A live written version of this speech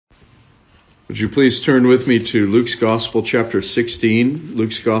Would you please turn with me to Luke's Gospel, chapter 16.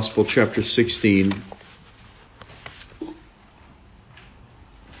 Luke's Gospel, chapter 16.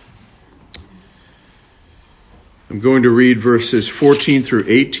 I'm going to read verses 14 through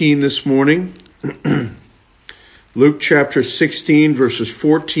 18 this morning. Luke chapter 16, verses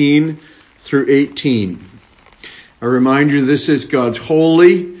 14 through 18. I remind you, this is God's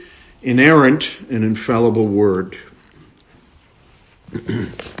holy, inerrant, and infallible word.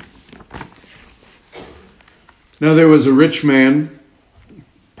 Now there was a rich man,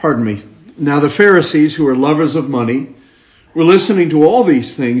 Now the Pharisees, who were lovers of money, were listening to all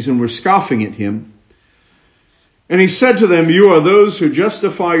these things and were scoffing at him. And he said to them, "You are those who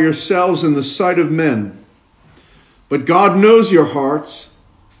justify yourselves in the sight of men. But God knows your hearts.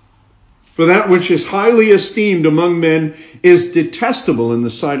 For that which is highly esteemed among men is detestable in the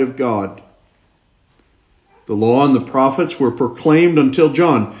sight of God. The law and the prophets were proclaimed until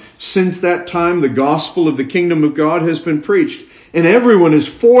John. Since that time, the gospel of the kingdom of God has been preached, and everyone is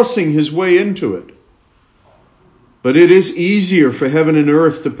forcing his way into it. But it is easier for heaven and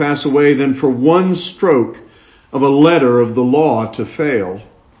earth to pass away than for one stroke of a letter of the law to fail.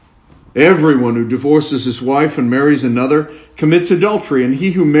 Everyone who divorces his wife and marries another commits adultery, and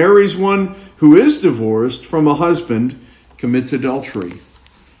he who marries one who is divorced from a husband commits adultery."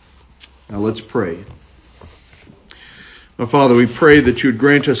 Now let's pray. Our Father, we pray that you would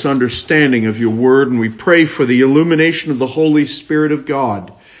grant us understanding of your word, and we pray for the illumination of the Holy Spirit of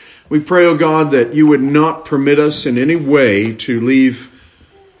God. We pray, O God, that you would not permit us in any way to leave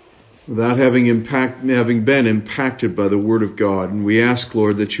without having been impacted by the word of God. And we ask,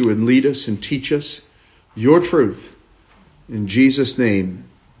 Lord, that you would lead us and teach us your truth. In Jesus' name,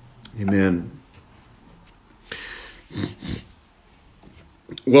 amen.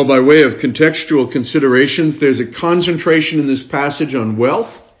 Well, by way of contextual considerations, there's a concentration in this passage on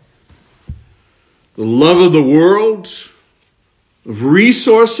wealth, the love of the world, of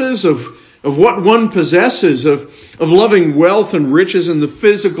resources, of what one possesses, of loving wealth and riches and the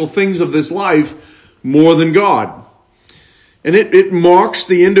physical things of this life more than God. And it marks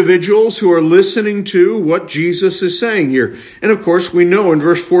the individuals who are listening to what Jesus is saying here. And of course, we know in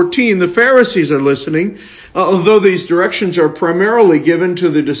verse 14, the Pharisees are listening. Although these directions are primarily given to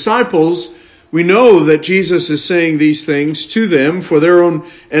the disciples, we know that Jesus is saying these things to them for their own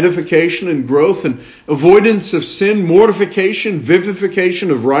edification and growth and avoidance of sin, mortification,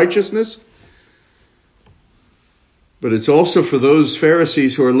 vivification of righteousness. But it's also for those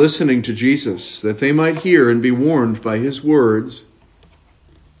Pharisees who are listening to Jesus, that they might hear and be warned by his words.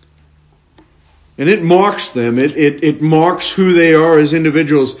 And it marks them. It marks who they are as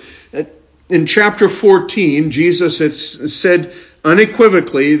individuals. In chapter 14, Jesus has said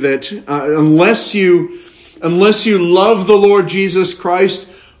unequivocally that unless you love the Lord Jesus Christ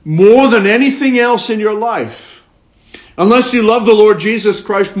more than anything else in your life, unless you love the Lord Jesus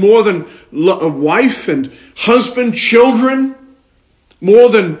Christ more than a wife and husband, children, more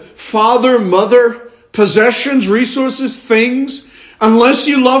than father, mother, possessions, resources, things, unless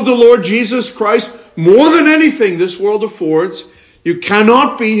you love the Lord Jesus Christ more than anything this world affords, you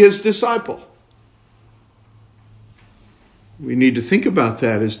cannot be his disciple. We need to think about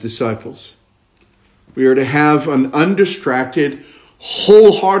that as disciples. We are to have an undistracted,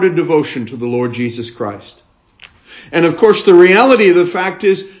 wholehearted devotion to the Lord Jesus Christ. And of course, the reality of the fact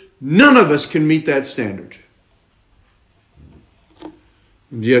is, none of us can meet that standard.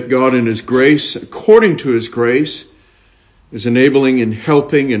 And yet God in his grace, according to his grace, is enabling and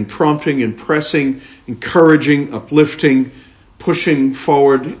helping and prompting and pressing, encouraging, uplifting, pushing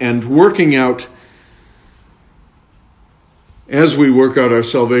forward and working out, as we work out our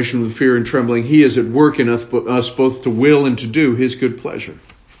salvation with fear and trembling. He is at work in us both to will and to do his good pleasure.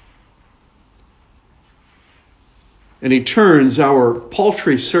 And he turns our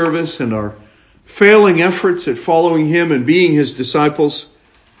paltry service and our failing efforts at following him and being his disciples,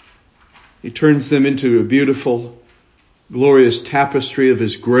 he turns them into a beautiful, glorious tapestry of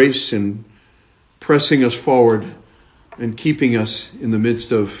his grace and pressing us forward and keeping us in the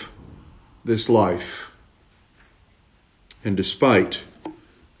midst of this life and despite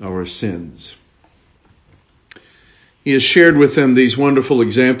our sins. He has shared with them these wonderful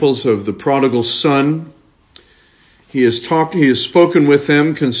examples of the prodigal son. He has spoken with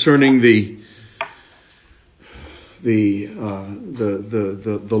them concerning the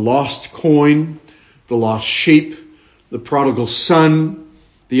lost coin, the lost sheep, the prodigal son,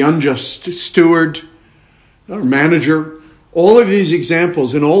 the unjust steward, our manager. All of these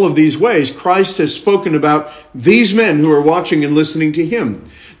examples, in all of these ways, Christ has spoken about these men who are watching and listening to him.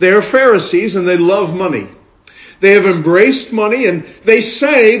 They are Pharisees and they love money. They have embraced money, and they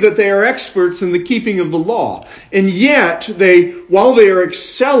say that they are experts in the keeping of the law. And yet, while they are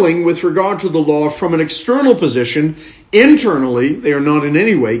excelling with regard to the law from an external position, internally, they are not in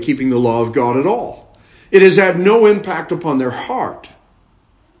any way keeping the law of God at all. It has had no impact upon their heart.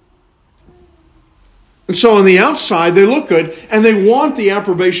 And so on the outside, they look good, and they want the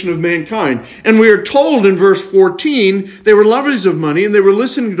approbation of mankind. And we are told in verse 14, they were lovers of money, and they were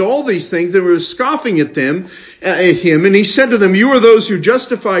listening to all these things, and were scoffing at him. And he said to them, "You are those who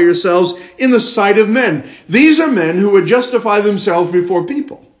justify yourselves in the sight of men." These are men who would justify themselves before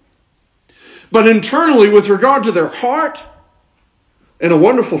people. But internally, with regard to their heart, and a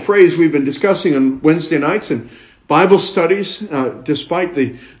wonderful phrase we've been discussing on Wednesday nights and Bible studies, despite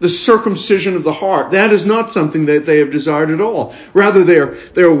the circumcision of the heart, that is not something that they have desired at all. Rather,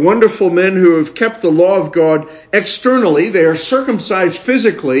 they are wonderful men who have kept the law of God externally. They are circumcised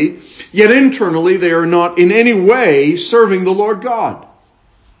physically, yet internally they are not in any way serving the Lord God.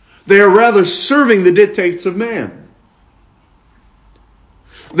 They are rather serving the dictates of man.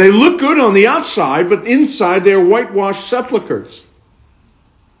 They look good on the outside, but inside they are whitewashed sepulchres.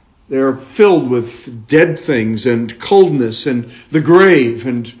 They're filled with dead things and coldness and the grave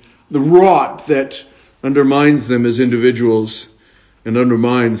and the rot that undermines them as individuals and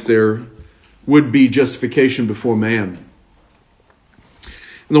undermines their would-be justification before man.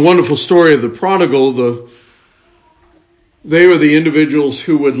 In the wonderful story of the prodigal, they were the individuals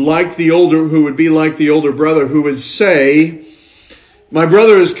who would be like the older brother, who would say, "My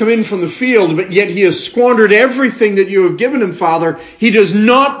brother has come in from the field, but yet he has squandered everything that you have given him, Father. He does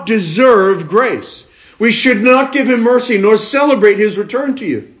not deserve grace. We should not give him mercy, nor celebrate his return to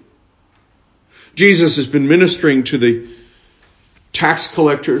you." Jesus has been ministering to the tax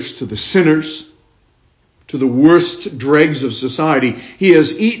collectors, to the sinners, to the worst dregs of society. He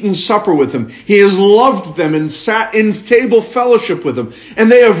has eaten supper with them. He has loved them and sat in table fellowship with them.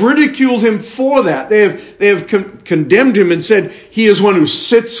 And they have ridiculed him for that. They have condemned him and said he is one who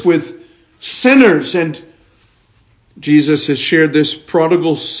sits with sinners. And Jesus has shared this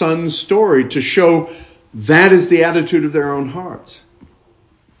prodigal son story to show that is the attitude of their own hearts.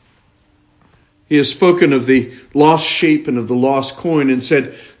 He has spoken of the lost sheep and of the lost coin and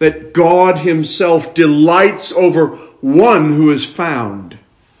said that God himself delights over one who is found.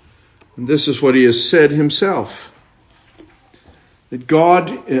 And this is what he has said himself. That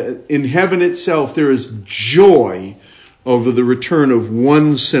God, in heaven itself, there is joy over the return of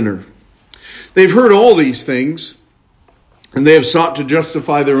one sinner. They've heard all these things, and they have sought to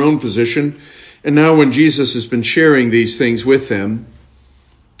justify their own position. And now when Jesus has been sharing these things with them,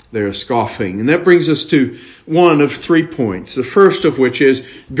 they're scoffing. And that brings us to one of 3 points. The first of which is,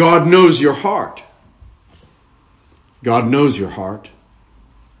 God knows your heart. God knows your heart.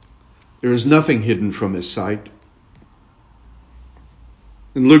 There is nothing hidden from his sight.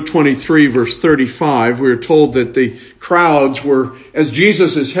 In Luke 23, verse 35, we are told that the crowds were, as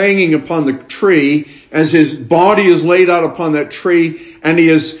Jesus is hanging upon the tree, as his body is laid out upon that tree, and he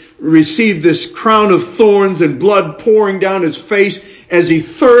has received this crown of thorns and blood pouring down his face, as he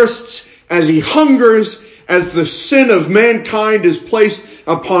thirsts, as he hungers, as the sin of mankind is placed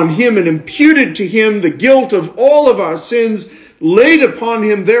upon him and imputed to him, the guilt of all of our sins laid upon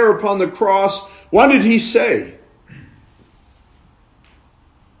him there upon the cross. What did he say?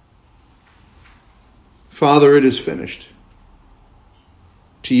 "Father, it is finished.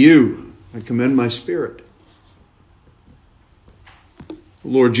 To you I commend my spirit." The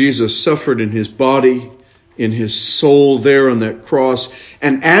Lord Jesus suffered in his body, in his soul there on that cross.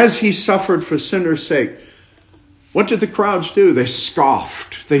 And as he suffered for sinners' sake, what did the crowds do? They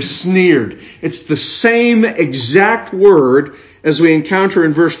scoffed. They sneered. It's the same exact word as we encounter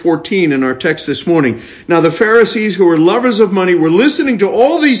in verse 14 in our text this morning. Now the Pharisees, who were lovers of money, were listening to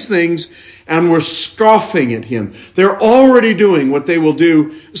all these things and were scoffing at him. They're already doing what they will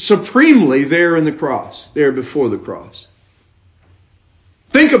do supremely there in the cross, there before the cross.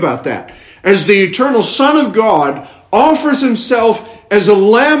 Think about that. As the eternal Son of God offers himself as a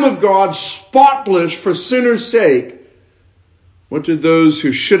Lamb of God, spotless for sinners' sake, what did those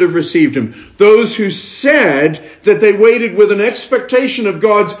who should have received him, those who said that they waited with an expectation of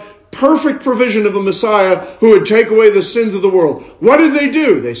God's perfect provision of a Messiah who would take away the sins of the world, what did they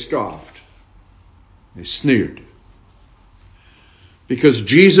do? They scoffed. They sneered. Because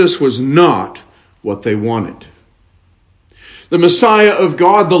Jesus was not what they wanted. The Messiah of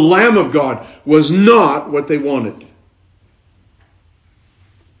God, the Lamb of God, was not what they wanted.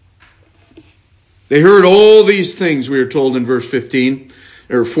 They heard all these things, we are told in verse 15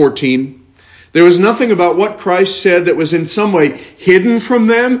 or 14. There was nothing about what Christ said that was in some way hidden from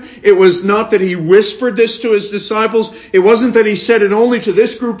them. It was not that he whispered this to his disciples. It wasn't that he said it only to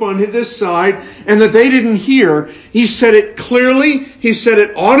this group on this side and that they didn't hear. He said it clearly. He said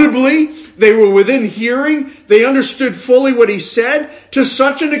it audibly. They were within hearing. They understood fully what he said to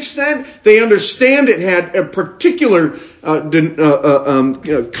such an extent they understand it had a particular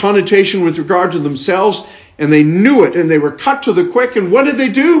connotation with regard to themselves, and they knew it, and they were cut to the quick. And what did they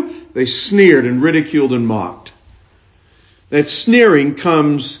do? They sneered and ridiculed and mocked. That sneering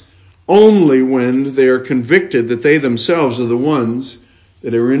comes only when they are convicted that they themselves are the ones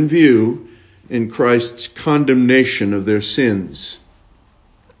that are in view in Christ's condemnation of their sins.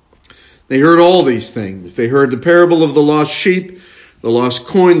 They heard all these things. They heard the parable of the lost sheep, the lost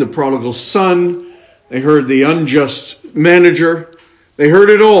coin, the prodigal son. They heard the unjust manager. They heard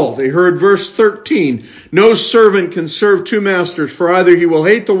it all. They heard verse 13. No servant can serve two masters, for either he will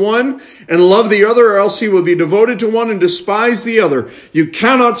hate the one and love the other, or else he will be devoted to one and despise the other. You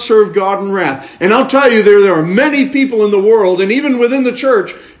cannot serve God and wrath. And I'll tell you, there are many people in the world, and even within the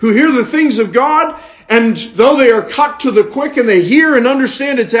church, who hear the things of God, and though they are cut to the quick and they hear and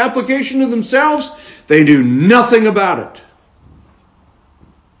understand its application to themselves, they do nothing about it.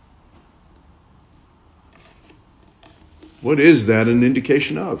 What is that an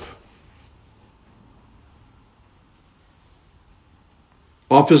indication of?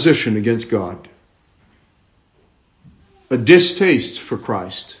 Opposition against God. A distaste for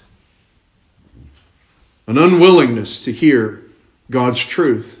Christ. An unwillingness to hear God's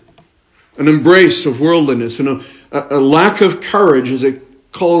truth. An embrace of worldliness and a lack of courage as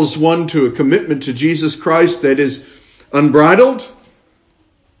it calls one to a commitment to Jesus Christ that is unbridled,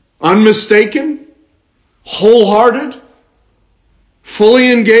 unmistaken, wholehearted,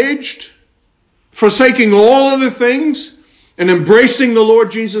 fully engaged, forsaking all other things and embracing the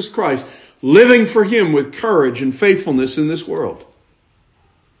Lord Jesus Christ, living for Him with courage and faithfulness in this world.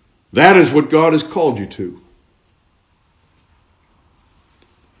 That is what God has called you to.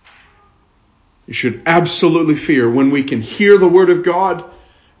 You should absolutely fear when we can hear the Word of God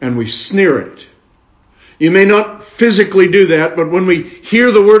and we sneer at it. You may not physically do that, but when we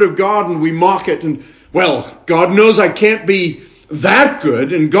hear the Word of God and we mock it and, well, God knows I can't be that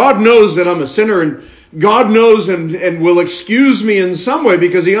good, and God knows that I'm a sinner, and God knows and will excuse me in some way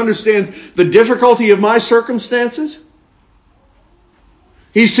because He understands the difficulty of my circumstances.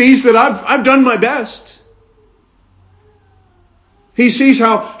 He sees that I've done my best. He sees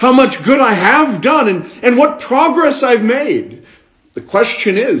how much good I have done and what progress I've made. The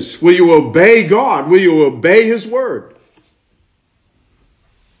question is, will you obey God? Will you obey His Word?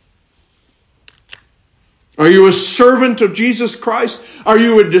 Are you a servant of Jesus Christ? Are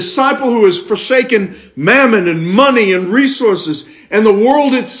you a disciple who has forsaken mammon and money and resources and the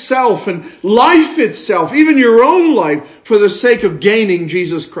world itself and life itself, even your own life, for the sake of gaining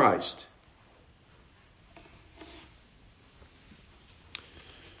Jesus Christ?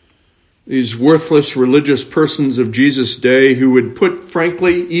 These worthless religious persons of Jesus' day who would put,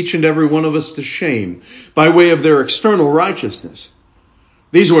 frankly, each and every one of us to shame by way of their external righteousness.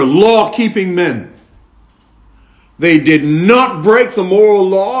 These were law-keeping men. They did not break the moral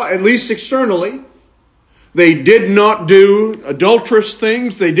law, at least externally. They did not do adulterous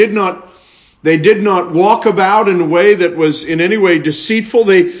things. They did not walk about in a way that was in any way deceitful.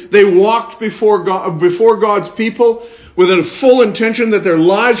 They walked before God's people with a full intention that their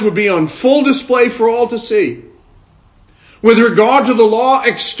lives would be on full display for all to see. With regard to the law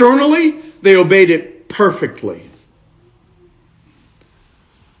externally, they obeyed it perfectly.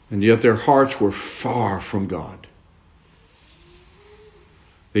 And yet their hearts were far from God.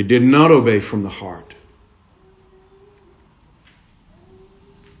 They did not obey from the heart.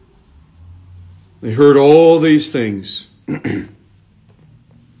 They heard all these things.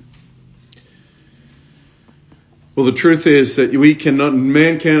 Well, the truth is that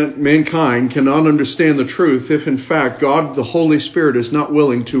mankind cannot understand the truth if, in fact, God, the Holy Spirit, is not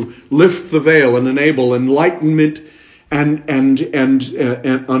willing to lift the veil and enable enlightenment and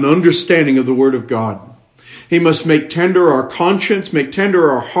an understanding of the Word of God. He must make tender our conscience, make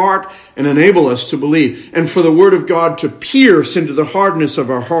tender our heart, and enable us to believe. And for the Word of God to pierce into the hardness of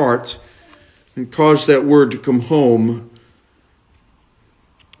our hearts and cause that Word to come home.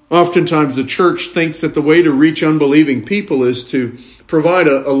 Oftentimes the church thinks that the way to reach unbelieving people is to provide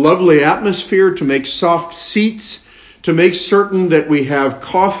a lovely atmosphere, to make soft seats, to make certain that we have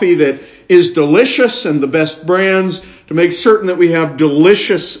coffee that is delicious and the best brands, to make certain that we have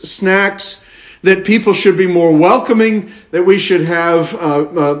delicious snacks, that people should be more welcoming, that we should have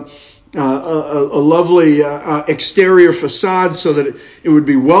a lovely exterior facade so that it would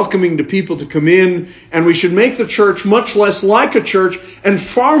be welcoming to people to come in. And we should make the church much less like a church and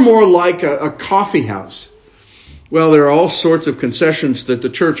far more like a coffee house. Well, there are all sorts of concessions that the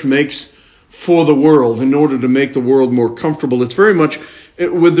church makes for the world in order to make the world more comfortable. It's very much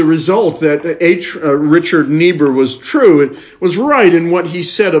with the result that Richard Niebuhr was true. It was right in what he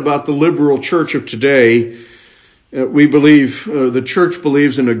said about the liberal church of today. We believe, the church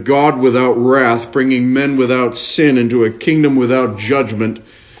believes in a God without wrath, bringing men without sin into a kingdom without judgment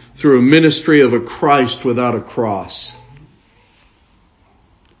through a ministry of a Christ without a cross.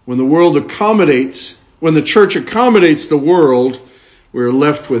 When the church accommodates the world, we're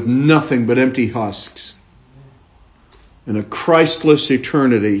left with nothing but empty husks and a Christless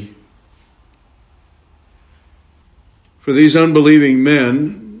eternity. For these unbelieving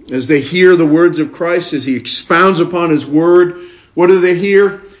men, as they hear the words of Christ, as he expounds upon his word, what do they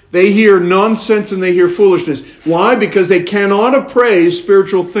hear? They hear nonsense and they hear foolishness. Why? Because they cannot appraise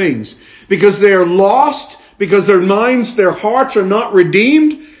spiritual things. Because they are lost, because their minds, their hearts are not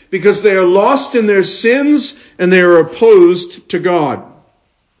redeemed, because they are lost in their sins and they are opposed to God.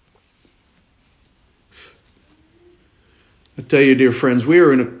 I tell you, dear friends, we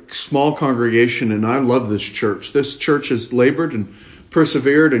are in a small congregation and I love this church. This church has labored and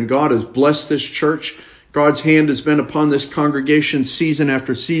persevered and God has blessed this church. God's hand has been upon this congregation season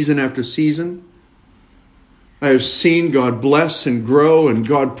after season after season. I have seen God bless and grow and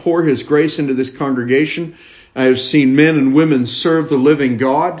God pour his grace into this congregation. I have seen men and women serve the living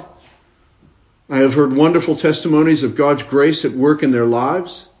God. I have heard wonderful testimonies of God's grace at work in their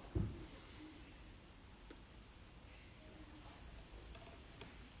lives.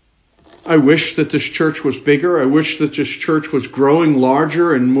 I wish that this church was bigger. I wish that this church was growing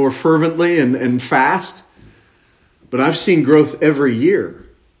larger and more fervently and fast. But I've seen growth every year.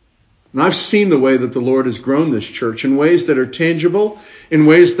 And I've seen the way that the Lord has grown this church in ways that are tangible, in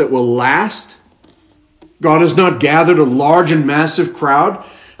ways that will last. God has not gathered a large and massive crowd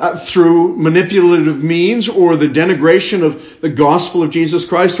through manipulative means or the denigration of the gospel of Jesus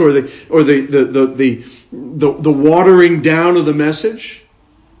Christ or the watering down of the message.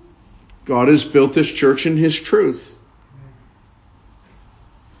 God has built this church in his truth.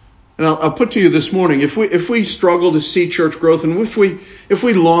 And I'll put to you this morning, if we struggle to see church growth and if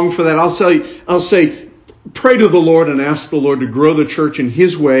we long for that, I'll say, pray to the Lord and ask the Lord to grow the church in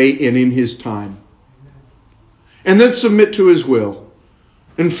his way and in his time. And then submit to his will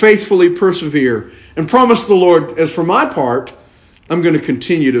and faithfully persevere and promise the Lord, as for my part, I'm going to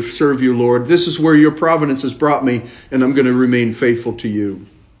continue to serve you, Lord. This is where your providence has brought me, and I'm going to remain faithful to you.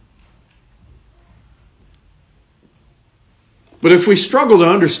 But if we struggle to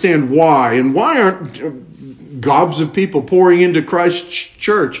understand why, and why aren't gobs of people pouring into Christ's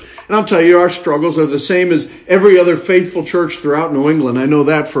church? And I'll tell you, our struggles are the same as every other faithful church throughout New England. I know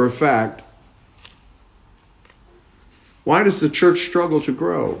that for a fact. Why does the church struggle to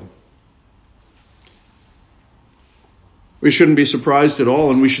grow? We shouldn't be surprised at all,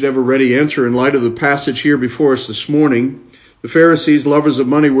 and we should have a ready answer in light of the passage here before us this morning. The Pharisees, lovers of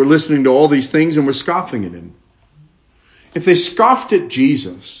money, were listening to all these things and were scoffing at him. If they scoffed at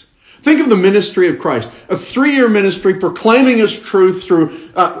Jesus, think of the ministry of Christ. A 3-year ministry proclaiming his truth through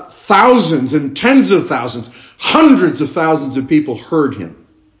thousands and tens of thousands, hundreds of thousands of people heard him.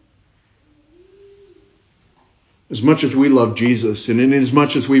 As much as we love Jesus, and in as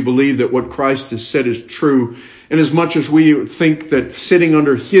much as we believe that what Christ has said is true, and as much as we think that sitting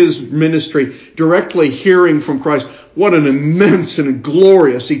under his ministry, directly hearing from Christ, what an immense and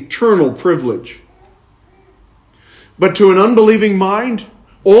glorious eternal privilege. But to an unbelieving mind,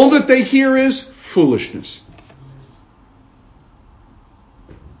 all that they hear is foolishness.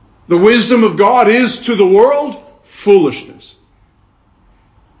 The wisdom of God is to the world foolishness.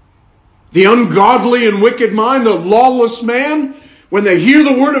 The ungodly and wicked mind, the lawless man, when they hear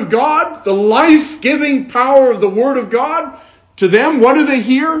the word of God, the life-giving power of the word of God, to them, what do they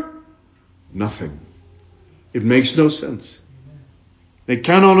hear? Nothing. It makes no sense. They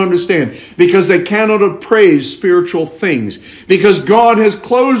cannot understand because they cannot appraise spiritual things. Because God has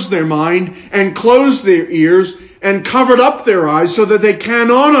closed their mind and closed their ears and covered up their eyes so that they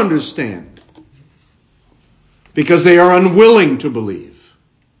cannot understand. Because they are unwilling to believe.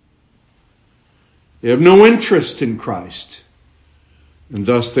 They have no interest in Christ. And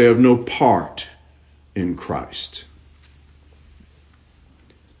thus they have no part in Christ.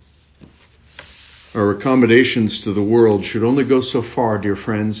 Our accommodations to the world should only go so far, dear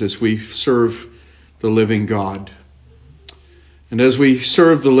friends, as we serve the living God. And as we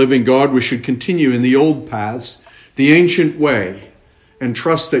serve the living God, we should continue in the old paths, the ancient way, and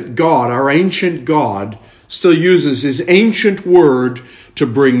trust that God, our ancient God, still uses His ancient word to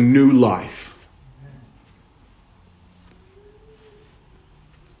bring new life.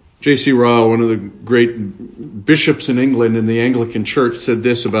 J.C. Ryle, one of the great bishops in England in the Anglican Church, said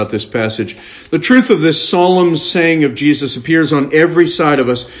this about this passage. The truth of this solemn saying of Jesus appears on every side of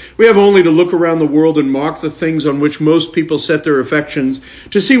us. We have only to look around the world and mark the things on which most people set their affections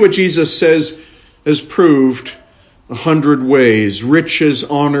to see what Jesus says has proved 100 ways. Riches,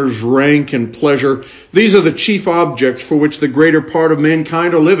 honors, rank, and pleasure. These are the chief objects for which the greater part of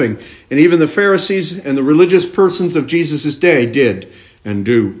mankind are living. And even the Pharisees and the religious persons of Jesus' day did and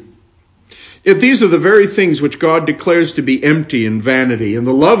do. Yet these are the very things which God declares to be empty and vanity. And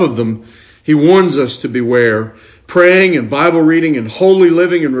the love of them, He warns us to beware. Praying and Bible reading and holy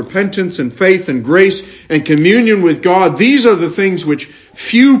living and repentance and faith and grace and communion with God. These are the things which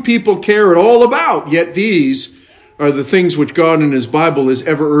few people care at all about. Yet these are the things which God in His Bible is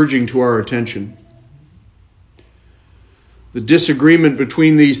ever urging to our attention. The disagreement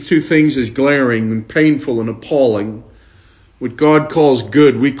between these two things is glaring and painful and appalling. What God calls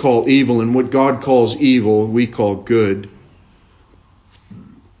good, we call evil, and what God calls evil, we call good.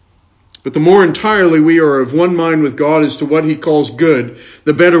 But the more entirely we are of one mind with God as to what He calls good,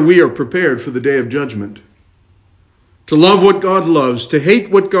 the better we are prepared for the day of judgment. To love what God loves, to hate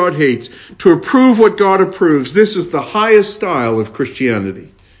what God hates, to approve what God approves, this is the highest style of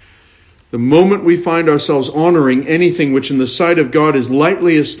Christianity. The moment we find ourselves honoring anything which in the sight of God is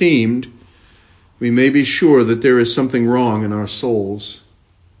lightly esteemed, we may be sure that there is something wrong in our souls.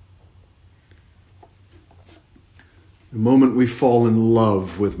 The moment we fall in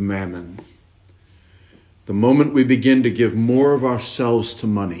love with mammon, the moment we begin to give more of ourselves to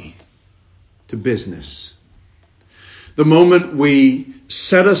money, to business, the moment we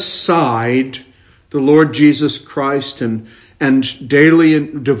set aside the Lord Jesus Christ and daily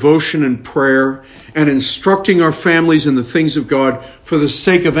devotion and prayer and instructing our families in the things of God for the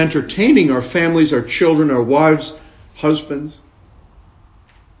sake of entertaining our families, our children, our wives, husbands,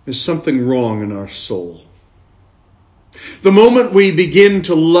 there's something wrong in our soul. The moment we begin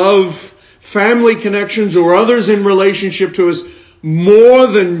to love family connections or others in relationship to us more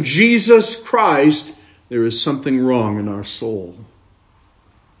than Jesus Christ, there is something wrong in our soul.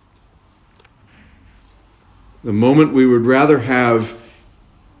 The moment we would rather have,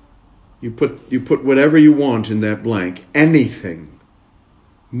 you put whatever you want in that blank, anything,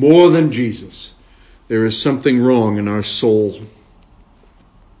 more than Jesus, there is something wrong in our soul.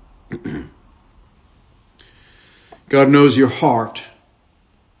 God knows your heart.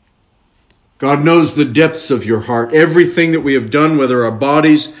 God knows the depths of your heart. Everything that we have done, whether our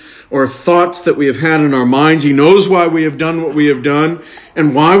bodies or thoughts that we have had in our minds. He knows why we have done what we have done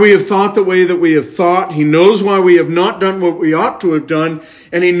and why we have thought the way that we have thought. He knows why we have not done what we ought to have done.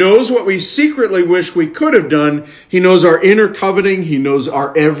 And He knows what we secretly wish we could have done. He knows our inner coveting. He knows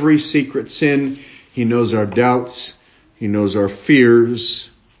our every secret sin. He knows our doubts. He knows our fears.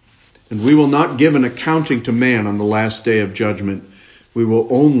 And we will not give an accounting to man on the last day of judgment. We will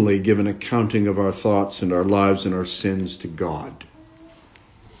only give an accounting of our thoughts and our lives and our sins to God.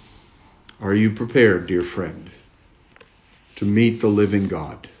 Are you prepared, dear friend, to meet the living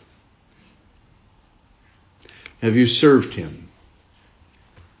God? Have you served Him?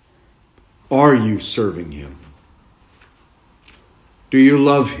 Are you serving Him? Do you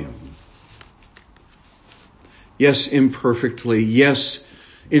love Him? Yes, imperfectly. Yes,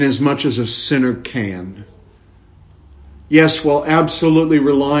 inasmuch as a sinner can. Yes, while absolutely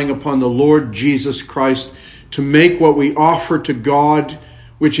relying upon the Lord Jesus Christ to make what we offer to God,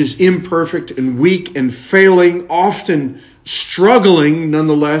 which is imperfect and weak and failing, often struggling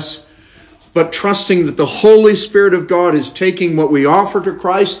nonetheless, but trusting that the Holy Spirit of God is taking what we offer to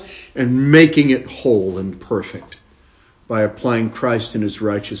Christ and making it whole and perfect by applying Christ and His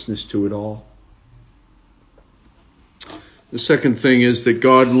righteousness to it all. The second thing is that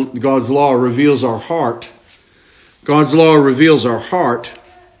God's law reveals our heart. God's law reveals our heart.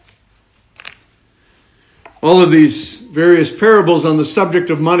 All of these various parables on the subject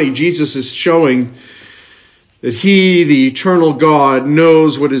of money, Jesus is showing that He, the eternal God,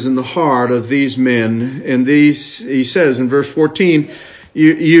 knows what is in the heart of these men. And these, He says in verse 14,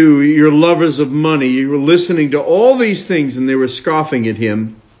 you're lovers of money. You were listening to all these things and they were scoffing at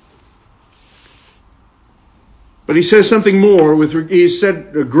Him. But He says something more. He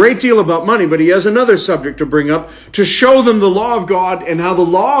said a great deal about money, but He has another subject to bring up to show them the law of God and how the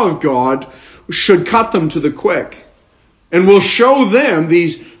law of God should cut them to the quick. And will show them,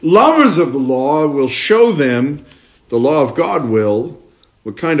 these lovers of the law, will show them, the law of God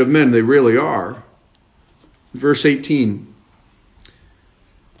what kind of men they really are. Verse 18.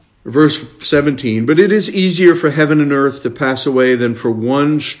 Verse 17, but it is easier for heaven and earth to pass away than for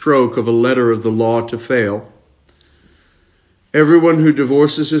one stroke of a letter of the law to fail. Everyone who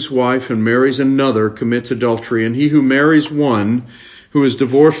divorces his wife and marries another commits adultery, and he who marries one who is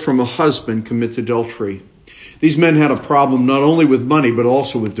divorced from a husband commits adultery. These men had a problem not only with money, but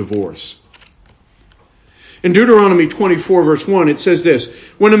also with divorce. In Deuteronomy 24, verse 1, it says this,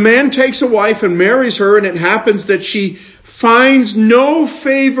 when a man takes a wife and marries her, and it happens that she finds no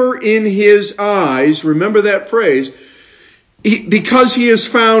favor in his eyes, remember that phrase, because he has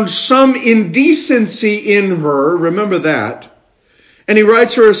found some indecency in her, remember that, and he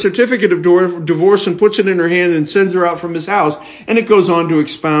writes her a certificate of divorce and puts it in her hand and sends her out from his house, and it goes on to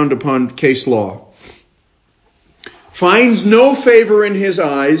expound upon case law. Finds no favor in his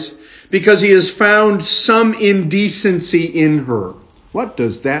eyes because he has found some indecency in her. What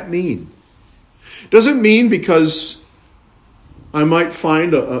does that mean? Does it mean because I might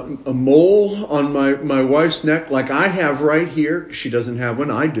find a mole on my wife's neck like I have right here? She doesn't have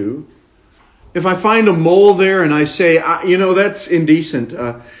one, I do. If I find a mole there and I say, that's indecent,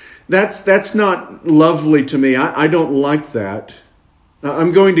 that's not lovely to me, I don't like that,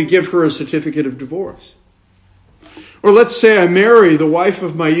 I'm going to give her a certificate of divorce. Or let's say I marry the wife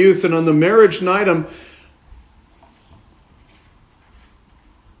of my youth, and on the marriage night I'm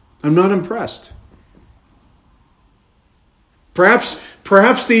not impressed.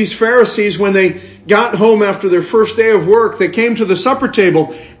 Perhaps these Pharisees, when they got home after their first day of work, they came to the supper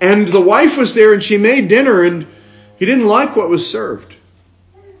table, and the wife was there, and she made dinner, and he didn't like what was served.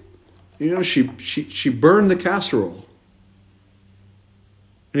 She burned the casserole.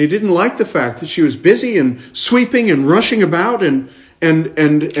 And he didn't like the fact that she was busy and sweeping and rushing about, and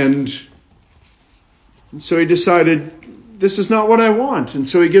so he decided, this is not what I want. And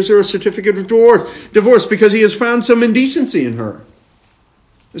so he gives her a certificate of divorce because he has found some indecency in her.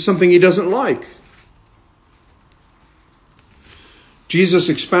 There's something he doesn't like. Jesus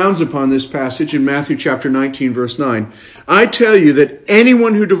expounds upon this passage in Matthew chapter 19, verse 9. I tell you that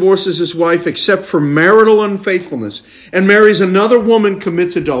anyone who divorces his wife except for marital unfaithfulness and marries another woman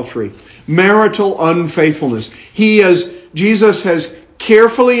commits adultery. Marital unfaithfulness. Jesus has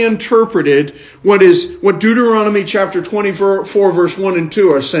carefully interpreted what Deuteronomy chapter 24, verse 1 and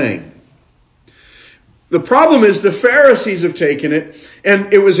 2 are saying. The problem is the Pharisees have taken it,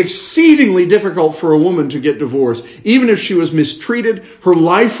 and it was exceedingly difficult for a woman to get divorced. Even if she was mistreated, her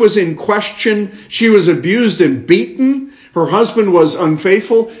life was in question, she was abused and beaten, her husband was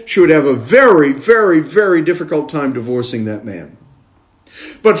unfaithful, she would have a very, very, very difficult time divorcing that man.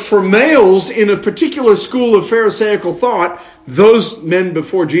 But for males in a particular school of Pharisaical thought, those men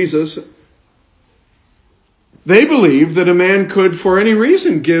before Jesus, they believed that a man could, for any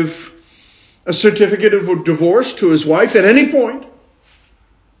reason, give a certificate of divorce to his wife at any point,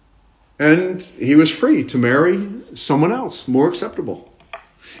 and he was free to marry someone else, more acceptable.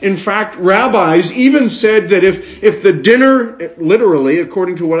 In fact, rabbis even said that if the dinner, literally,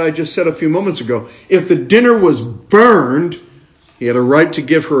 according to what I just said a few moments ago, if the dinner was burned, he had a right to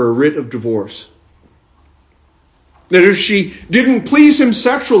give her a writ of divorce. That if she didn't please him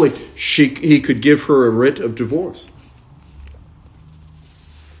sexually, he could give her a writ of divorce.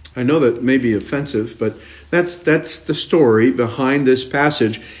 I know that may be offensive, but that's the story behind this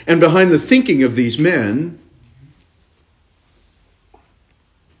passage and behind the thinking of these men.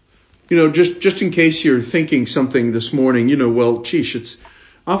 Just in case you're thinking something this morning, it's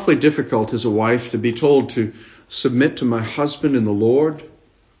awfully difficult as a wife to be told to submit to my husband in the Lord.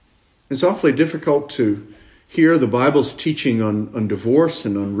 It's awfully difficult to hear the Bible's teaching on divorce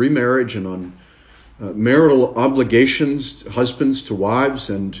and on remarriage and on marital obligations, husbands to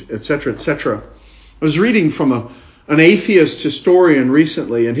wives, and etc., etc. I was reading from an atheist historian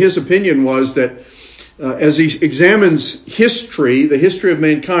recently, and his opinion was that as he examines history, the history of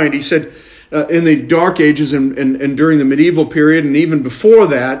mankind, he said in the Dark Ages and during the medieval period and even before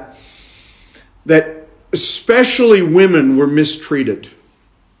that especially women were mistreated.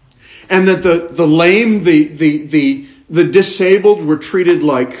 And that the lame, the disabled were treated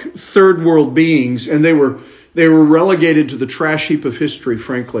like third world beings, and they were relegated to the trash heap of history,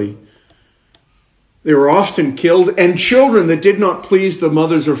 frankly. They were often killed, and children that did not please the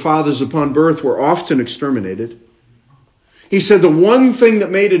mothers or fathers upon birth were often exterminated. He said the one thing that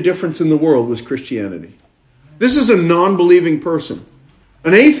made a difference in the world was Christianity. This is a non-believing person,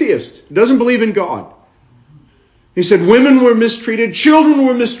 an atheist who doesn't believe in God. He said women were mistreated, children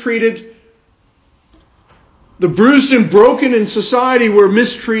were mistreated, the bruised and broken in society were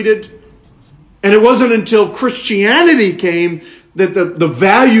mistreated, and it wasn't until Christianity came that the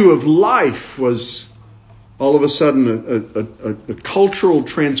value of life was all of a sudden a cultural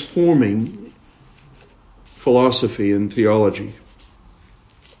transforming philosophy and theology.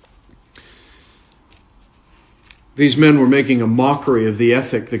 These men were making a mockery of the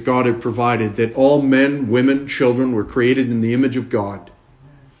ethic that God had provided, that all men, women, children were created in the image of God,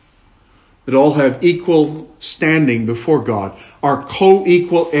 that all have equal standing before God, are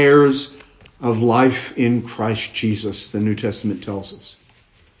co-equal heirs of life in Christ Jesus, the New Testament tells us.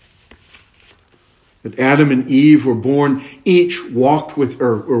 That Adam and Eve were born, each walked with,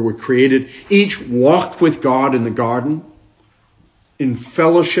 or were created, each walked with God in the garden, in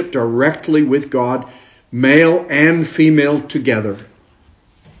fellowship directly with God, male and female together.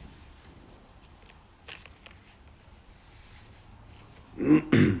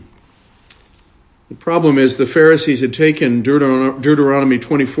 The problem is the Pharisees had taken Deuteronomy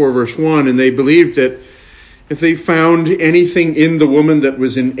 24 verse 1, and they believed that if they found anything in the woman that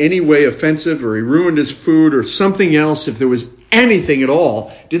was in any way offensive, or he ruined his food or something else, if there was anything at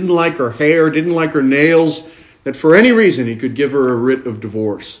all, didn't like her hair, didn't like her nails, that for any reason he could give her a writ of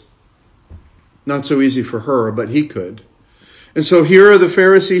divorce. Not so easy for her, but he could. And so here are the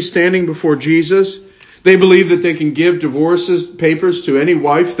Pharisees standing before Jesus. They believe that they can give divorce papers to any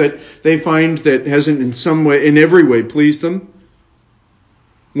wife that they find that hasn't in some way, in every way, pleased them.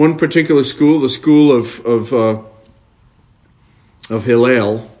 One particular school, the school of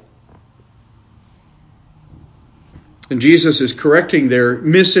Hillel, and Jesus is correcting their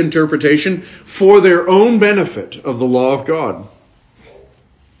misinterpretation for their own benefit of the law of God.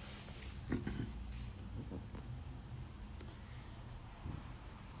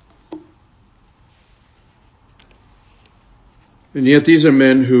 And yet these are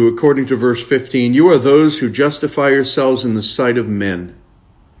men who, according to verse 15, you are those who justify yourselves in the sight of men.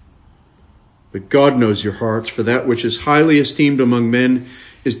 But God knows your hearts, for that which is highly esteemed among men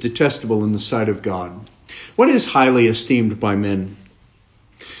is detestable in the sight of God. What is highly esteemed by men?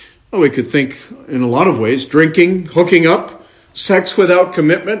 Well, we could think in a lot of ways: drinking, hooking up, sex without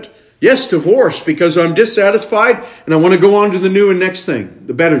commitment. Yes, divorce, because I'm dissatisfied and I want to go on to the new and next thing,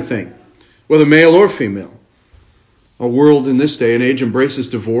 the better thing, whether male or female. Our world in this day and age embraces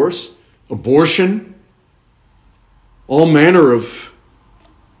divorce, abortion, all manner of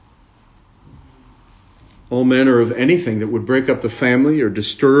anything that would break up the family or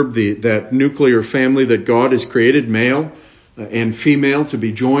disturb that nuclear family that God has created, male and female, to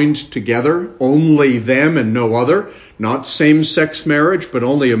be joined together, only them and no other, not same-sex marriage, but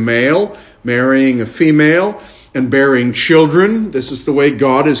only a male marrying a female and bearing children. This is the way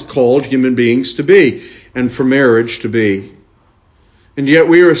God has called human beings to be, and for marriage to be. And yet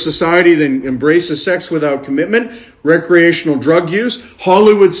we are a society that embraces sex without commitment, recreational drug use,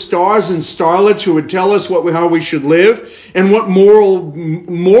 Hollywood stars and starlets who would tell us how we should live and what moral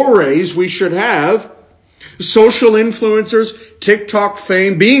mores we should have, social influencers, TikTok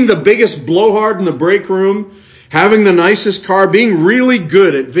fame, being the biggest blowhard in the break room, having the nicest car, being really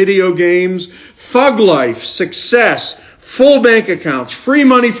good at video games, thug life, success, full bank accounts, free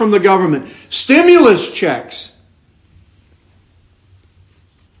money from the government, stimulus checks.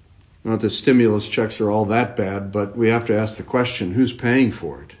 Not that stimulus checks are all that bad, but we have to ask the question, who's paying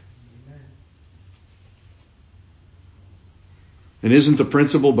for it? And isn't the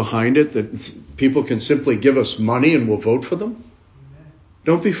principle behind it that people can simply give us money and we'll vote for them?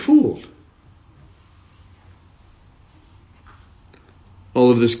 Don't be fooled. All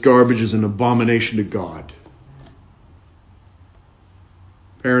of this garbage is an abomination to God.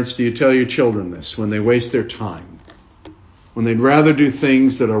 Parents, do you tell your children this when they waste their time? When they'd rather do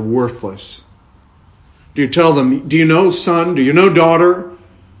things that are worthless? Do you tell them, do you know, son, do you know, daughter,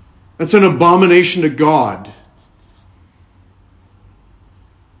 that's an abomination to God?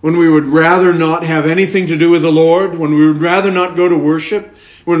 When we would rather not have anything to do with the Lord, when we would rather not go to worship,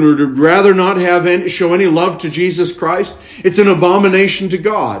 when we would rather not show any love to Jesus Christ, it's an abomination to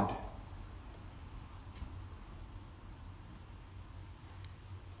God.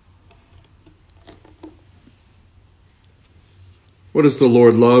 What does the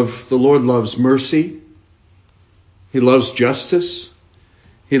Lord love? The Lord loves mercy. He loves justice.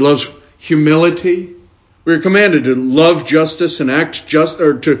 He loves humility. We are commanded to love justice and act just,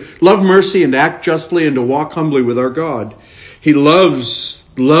 or to love mercy and act justly and to walk humbly with our God. He loves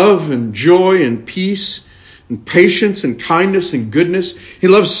love and joy and peace and patience and kindness and goodness. He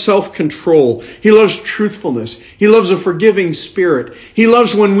loves self-control. He loves truthfulness. He loves a forgiving spirit. He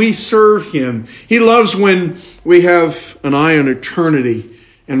loves when we serve Him. He loves when we have an eye on eternity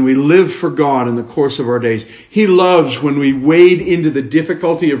and we live for God in the course of our days. He loves when we wade into the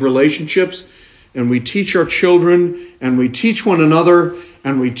difficulty of relationships and we teach our children and we teach one another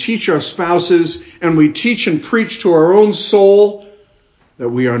and we teach our spouses, and we teach and preach to our own soul that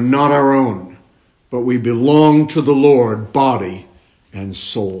we are not our own, but we belong to the Lord, body and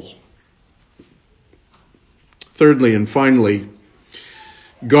soul. Thirdly and finally,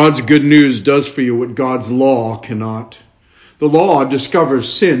 God's good news does for you what God's law cannot. The law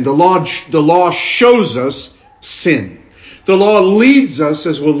discovers sin. The law shows us sin. The law leads us,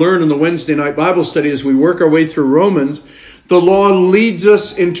 as we'll learn in the Wednesday night Bible study as we work our way through Romans, the law leads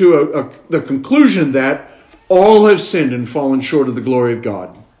us into the conclusion that all have sinned and fallen short of the glory of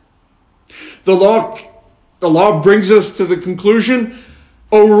God. The law brings us to the conclusion,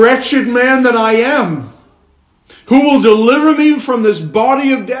 O wretched man that I am, who will deliver me from this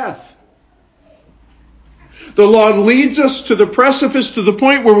body of death? The law leads us to the precipice, to the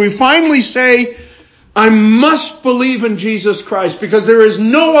point where we finally say, I must believe in Jesus Christ because there is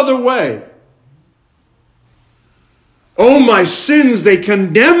no other way. Oh, my sins, they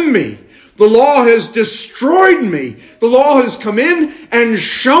condemn me. The law has destroyed me. The law has come in and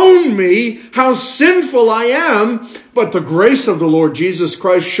shown me how sinful I am. But the grace of the Lord Jesus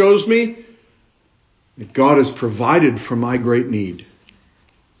Christ shows me that God has provided for my great need.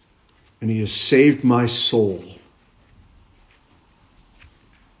 And He has saved my soul.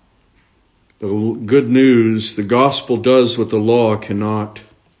 The good news, the gospel does what the law cannot.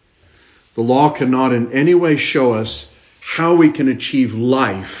 The law cannot in any way show us how we can achieve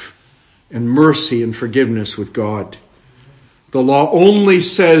life and mercy and forgiveness with God. The law only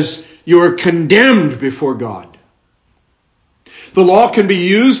says you are condemned before God. The law can be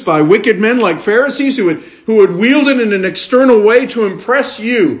used by wicked men like Pharisees who would wield it in an external way to impress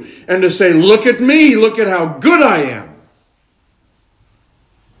you and to say, look at me, look at how good I am.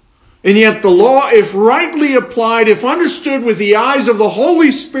 And yet the law, if rightly applied, if understood with the eyes of the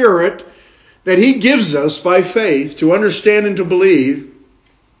Holy Spirit that He gives us by faith to understand and to believe,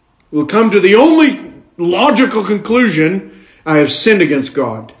 will come to the only logical conclusion, I have sinned against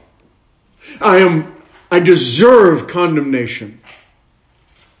God. I deserve condemnation.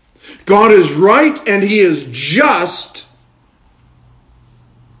 God is right and He is just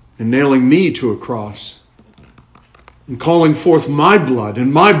in nailing me to a cross and calling forth my blood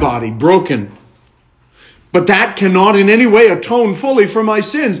and my body broken. But that cannot in any way atone fully for my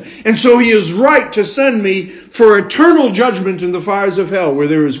sins. And so He is right to send me for eternal judgment in the fires of hell, where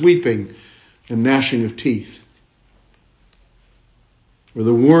there is weeping and gnashing of teeth, where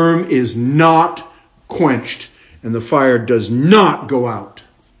the worm is not quenched and the fire does not go out.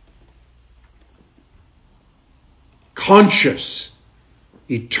 Conscious,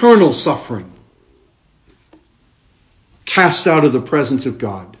 eternal suffering, cast out of the presence of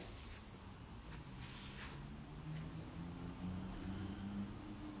God.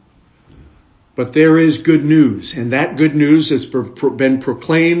 But there is good news, and that good news has been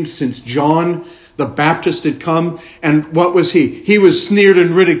proclaimed since John the Baptist had come. And what was he? He was sneered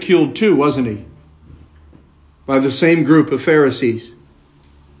and ridiculed too, wasn't he? By the same group of Pharisees.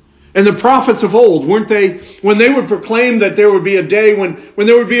 And the prophets of old, weren't they, when they would proclaim that there would be a day when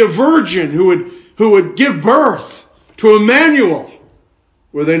there would be a virgin who would give birth to Emmanuel,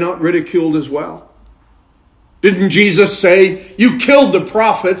 were they not ridiculed as well? Didn't Jesus say, you killed the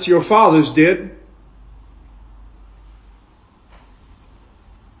prophets, your fathers did?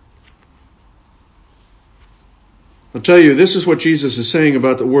 I'll tell you, this is what Jesus is saying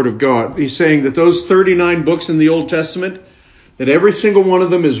about the Word of God. He's saying that those 39 books in the Old Testament, that every single one of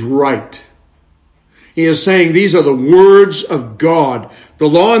them is right. He is saying these are the words of God. The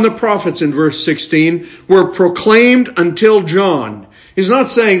law and the prophets in verse 16 were proclaimed until John. He's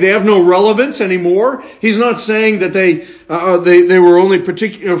not saying they have no relevance anymore. He's not saying that they were only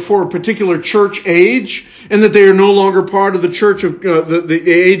for a particular church age and that they are no longer part of the church of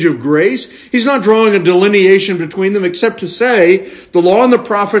the age of grace. He's not drawing a delineation between them except to say the law and the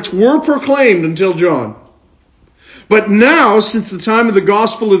prophets were proclaimed until John. But now, since the time of the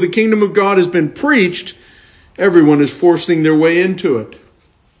gospel of the kingdom of God has been preached, everyone is forcing their way into it.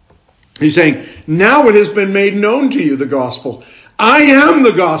 He's saying, now it has been made known to you, the gospel. I am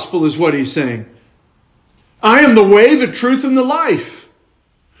the gospel, is what he's saying. I am the way, the truth, and the life.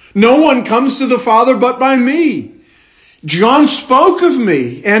 No one comes to the Father but by me. John spoke of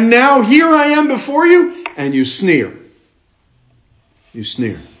me, and now here I am before you, and you sneer. You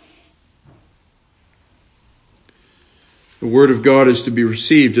sneer. The Word of God is to be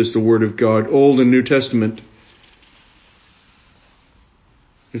received as the Word of God, Old and New Testament.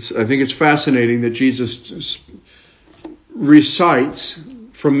 I think it's fascinating that Jesus recites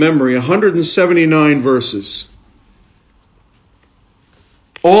from memory 179 verses.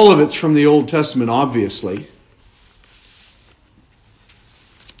 All of it's from the Old Testament, obviously.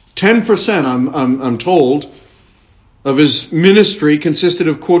 10%, I'm told, of his ministry consisted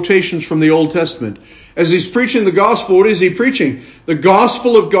of quotations from the Old Testament. As he's preaching the gospel, what is he preaching? The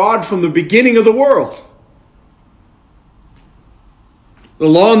gospel of God from the beginning of the world. The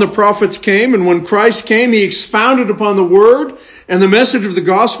law and the prophets came, and when Christ came, he expounded upon the word, and the message of the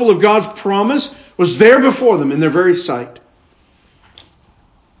gospel of God's promise was there before them in their very sight.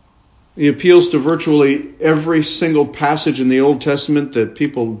 He appeals to virtually every single passage in the Old Testament that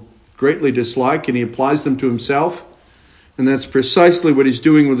people greatly dislike, and he applies them to himself. And that's precisely what he's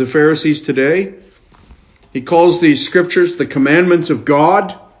doing with the Pharisees today. He calls these scriptures the commandments of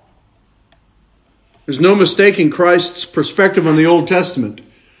God. There's no mistaking Christ's perspective on the Old Testament.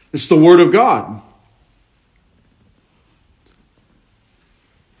 It's the Word of God.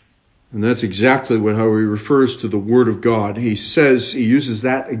 And that's exactly how he refers to the Word of God. He uses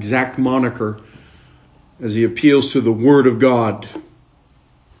that exact moniker as he appeals to the Word of God.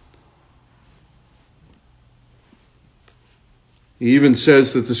 He even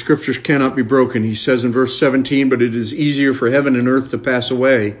says that the Scriptures cannot be broken. He says in verse 17, "But it is easier for heaven and earth to pass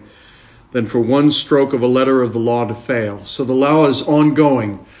away than for one stroke of a letter of the law to fail." So the law is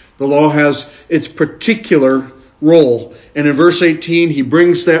ongoing. The law has its particular role. And in verse 18, he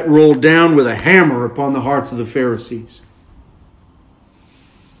brings that role down with a hammer upon the hearts of the Pharisees.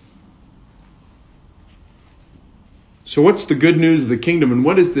 So what's the good news of the kingdom, and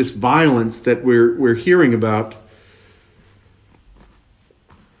what is this violence that we're hearing about?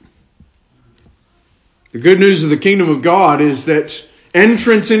 The good news of the kingdom of God is that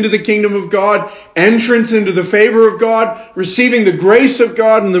entrance into the kingdom of God, entrance into the favor of God, receiving the grace of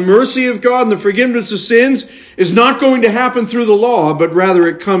God and the mercy of God and the forgiveness of sins is not going to happen through the law, but rather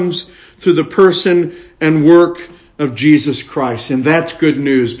it comes through the person and work of Jesus Christ. And that's good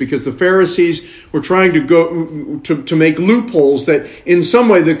news, because the Pharisees were trying to go to make loopholes that in some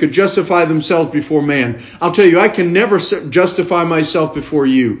way they could justify themselves before man. I'll tell you, I can never justify myself before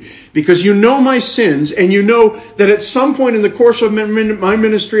you, because you know my sins, and you know that at some point in the course of my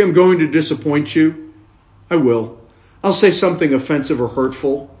ministry I'm going to disappoint you. I will. I'll say something offensive or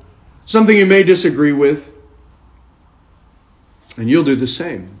hurtful, something you may disagree with, and you'll do the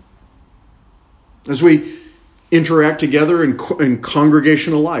same. As we interact together in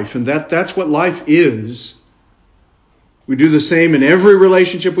congregational life. And that's what life is. We do the same in every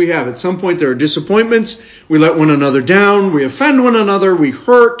relationship we have. At some point there are disappointments. We let one another down. We offend one another. We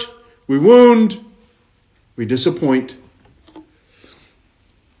hurt. We wound. We disappoint.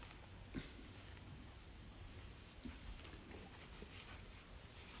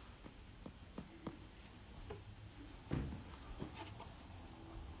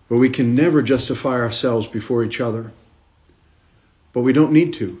 But we can never justify ourselves before each other. But we don't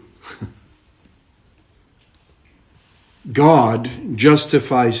need to. God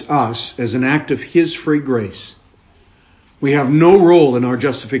justifies us as an act of His free grace. We have no role in our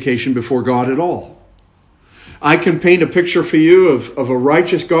justification before God at all. I can paint a picture for you of a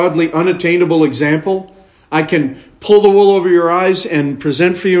righteous, godly, unattainable example. I can pull the wool over your eyes and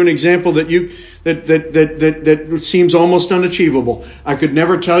present for you an example that seems almost unachievable. I could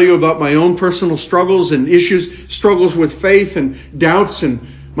never tell you about my own personal struggles and issues, struggles with faith and doubts, and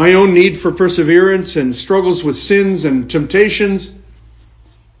my own need for perseverance, and struggles with sins and temptations.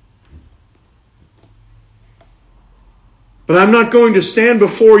 But I'm not going to stand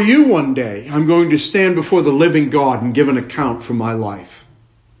before you one day. I'm going to stand before the living God and give an account for my life.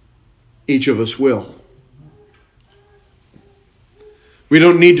 Each of us will. We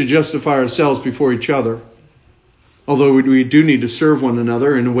don't need to justify ourselves before each other, although we do need to serve one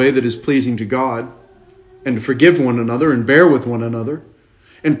another in a way that is pleasing to God, and to forgive one another and bear with one another,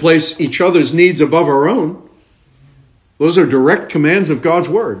 and place each other's needs above our own. Those are direct commands of God's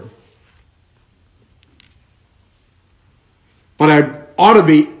Word. But I ought to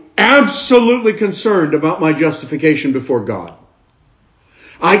be absolutely concerned about my justification before God.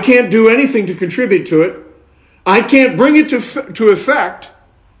 I can't do anything to contribute to it. I can't bring it to effect.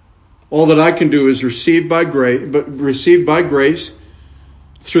 All that I can do is receive by grace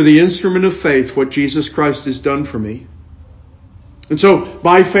through the instrument of faith what Jesus Christ has done for me. And so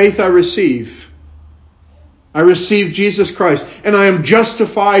by faith I receive. I receive Jesus Christ, and I am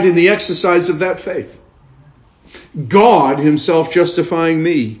justified in the exercise of that faith. God Himself justifying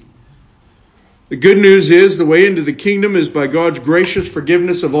me. The good news is the way into the kingdom is by God's gracious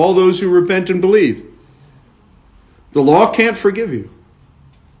forgiveness of all those who repent and believe. The law can't forgive you.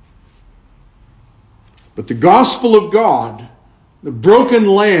 But the gospel of God, the broken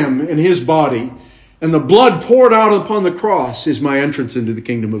lamb in His body, and the blood poured out upon the cross is my entrance into the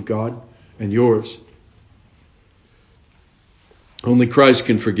kingdom of God and yours. Only Christ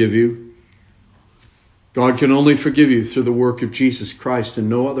can forgive you. God can only forgive you through the work of Jesus Christ and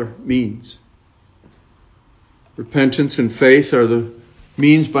no other means. Repentance and faith are the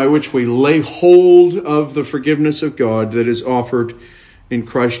means by which we lay hold of the forgiveness of God that is offered in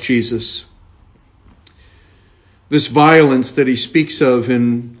Christ Jesus. This violence that he speaks of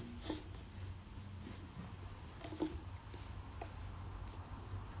in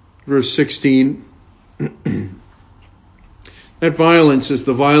verse 16, that violence is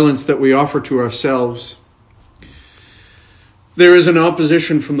the violence that we offer to ourselves. There is an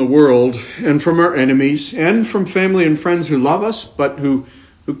opposition from the world and from our enemies and from family and friends who love us but who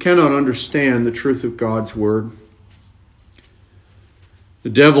cannot understand the truth of God's word. The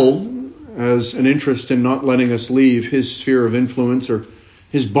devil has an interest in not letting us leave his sphere of influence or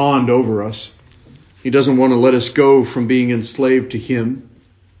his bond over us. He doesn't want to let us go from being enslaved to him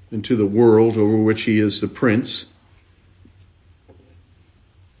and to the world over which he is the prince.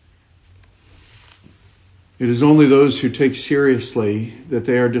 It is only those who take seriously that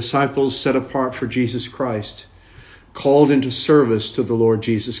they are disciples set apart for Jesus Christ, called into service to the Lord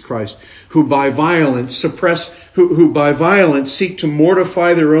Jesus Christ, who by violence seek to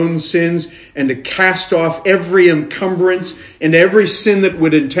mortify their own sins and to cast off every encumbrance and every sin that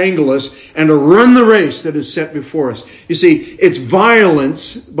would entangle us and to run the race that is set before us. You see, it's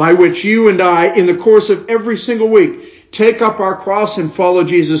violence by which you and I, in the course of every single week, take up our cross and follow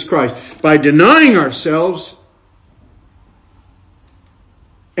Jesus Christ by denying ourselves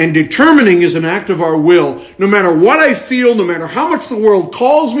and determining as an act of our will, no matter what I feel, no matter how much the world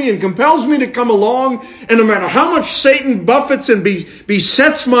calls me and compels me to come along, and no matter how much Satan buffets and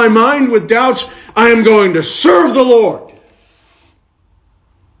besets my mind with doubts, I am going to serve the Lord.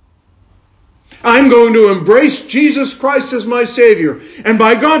 I'm going to embrace Jesus Christ as my Savior. And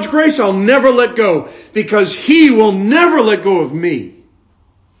by God's grace, I'll never let go, because He will never let go of me.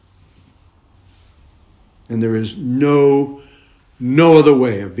 And there is no other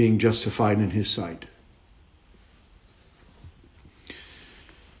way of being justified in His sight.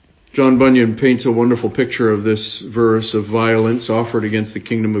 John Bunyan paints a wonderful picture of this verse of violence offered against the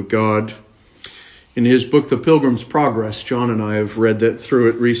kingdom of God. In his book, The Pilgrim's Progress, John and I have read that through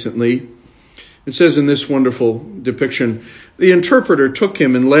it recently. It says in this wonderful depiction, the interpreter took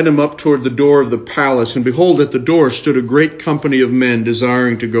him and led him up toward the door of the palace, and behold, at the door stood a great company of men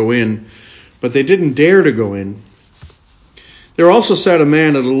desiring to go in, but they didn't dare to go in. There also sat a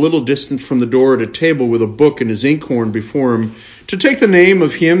man at a little distance from the door at a table with a book and his inkhorn before him, to take the name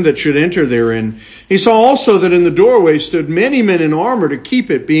of him that should enter therein. He saw also that in the doorway stood many men in armor to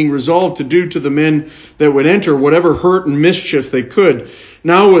keep it, being resolved to do to the men that would enter whatever hurt and mischief they could.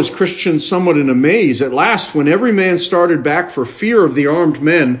 Now was Christian somewhat in a maze. At last, when every man started back for fear of the armed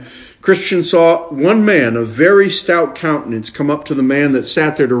men, Christian saw one man of very stout countenance come up to the man that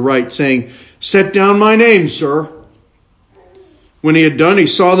sat there to write, saying, "Set down my name, sir." When he had done, he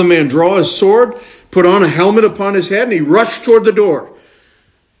saw the man draw his sword, put on a helmet upon his head, and he rushed toward the door.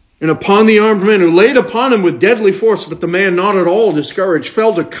 And upon the armed men, who laid upon him with deadly force, but the man not at all discouraged,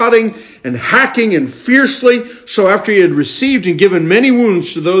 fell to cutting and hacking and fiercely. So after he had received and given many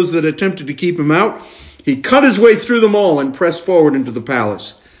wounds to those that attempted to keep him out, he cut his way through them all and pressed forward into the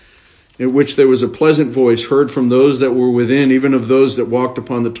palace, in which there was a pleasant voice heard from those that were within, even of those that walked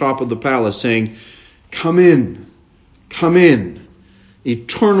upon the top of the palace, saying, "Come in, come in.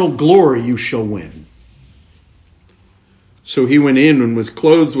 Eternal glory you shall win." So he went in and was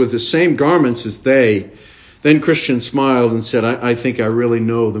clothed with the same garments as they. Then Christian smiled and said, I think I really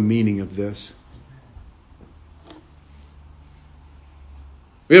know the meaning of this.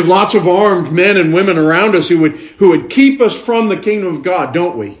 We have lots of armed men and women around us who would keep us from the kingdom of God,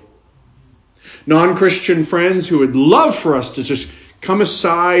 don't we? Non-Christian friends who would love for us to just come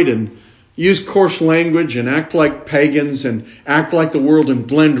aside and use coarse language and act like pagans and act like the world and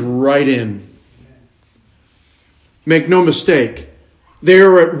blend right in. Make no mistake, they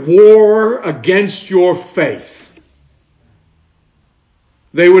are at war against your faith.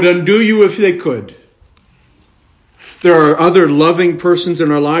 They would undo you if they could. There are other loving persons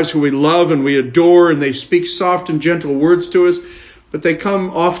in our lives who we love and we adore, and they speak soft and gentle words to us, but they come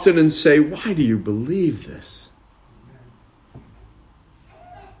often and say, "Why do you believe this?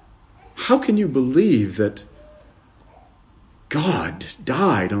 How can you believe that God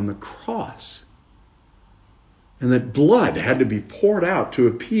died on the cross and that blood had to be poured out to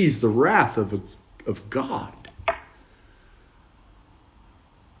appease the wrath of God?"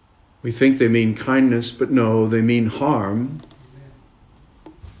 We think they mean kindness, but no, they mean harm.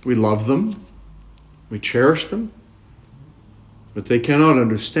 We love them. We cherish them. But they cannot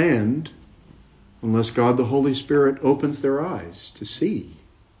understand unless God the Holy Spirit opens their eyes to see.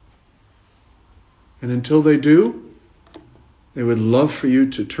 And until they do, they would love for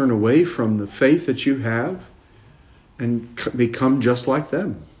you to turn away from the faith that you have and become just like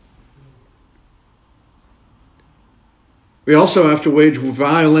them. We also have to wage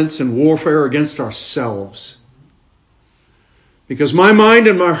violence and warfare against ourselves. Because my mind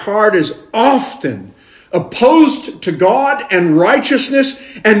and my heart is often opposed to God and righteousness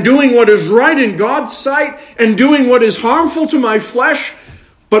and doing what is right in God's sight and doing what is harmful to my flesh,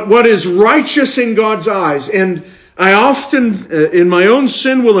 but what is righteous in God's eyes. And I often, in my own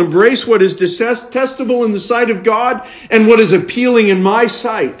sin, will embrace what is detestable in the sight of God and what is appealing in my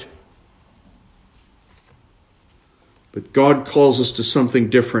sight. But God calls us to something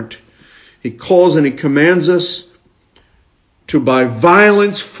different. He calls and He commands us to by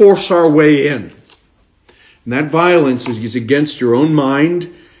violence force our way in. And that violence is against your own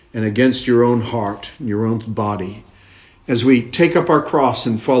mind and against your own heart and your own body. As we take up our cross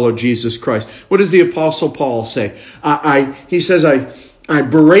and follow Jesus Christ. What does the Apostle Paul say? He says, I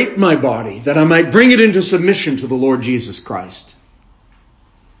berate my body that I might bring it into submission to the Lord Jesus Christ.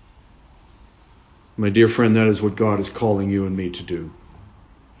 My dear friend, that is what God is calling you and me to do.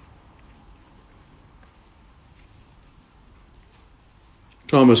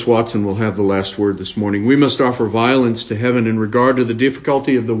 Thomas Watson will have the last word this morning. We must offer violence to heaven in regard to the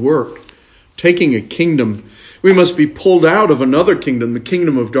difficulty of the work. Taking a kingdom, we must be pulled out of another kingdom, the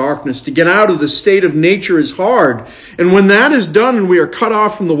kingdom of darkness. To get out of the state of nature is hard. And when that is done and we are cut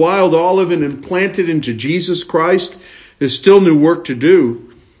off from the wild olive and implanted into Jesus Christ, there's still new work to do.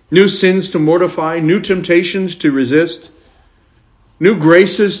 New sins to mortify, new temptations to resist, new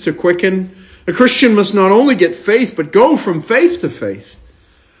graces to quicken. A Christian must not only get faith, but go from faith to faith.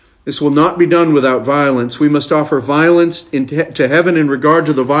 This will not be done without violence. We must offer violence to heaven in regard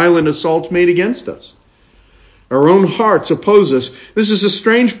to the violent assaults made against us. Our own hearts oppose us. This is a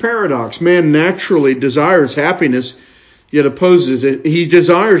strange paradox. Man naturally desires happiness, yet opposes it. He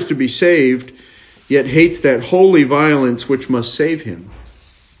desires to be saved, yet hates that holy violence which must save him.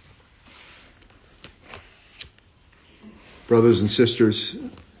 Brothers and sisters,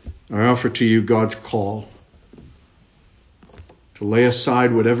 I offer to you God's call to lay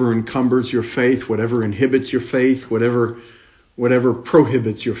aside whatever encumbers your faith, whatever inhibits your faith, whatever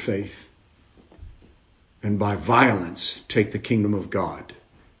prohibits your faith, and by violence take the kingdom of God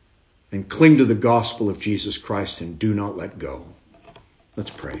and cling to the gospel of Jesus Christ and do not let go.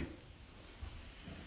 Let's pray.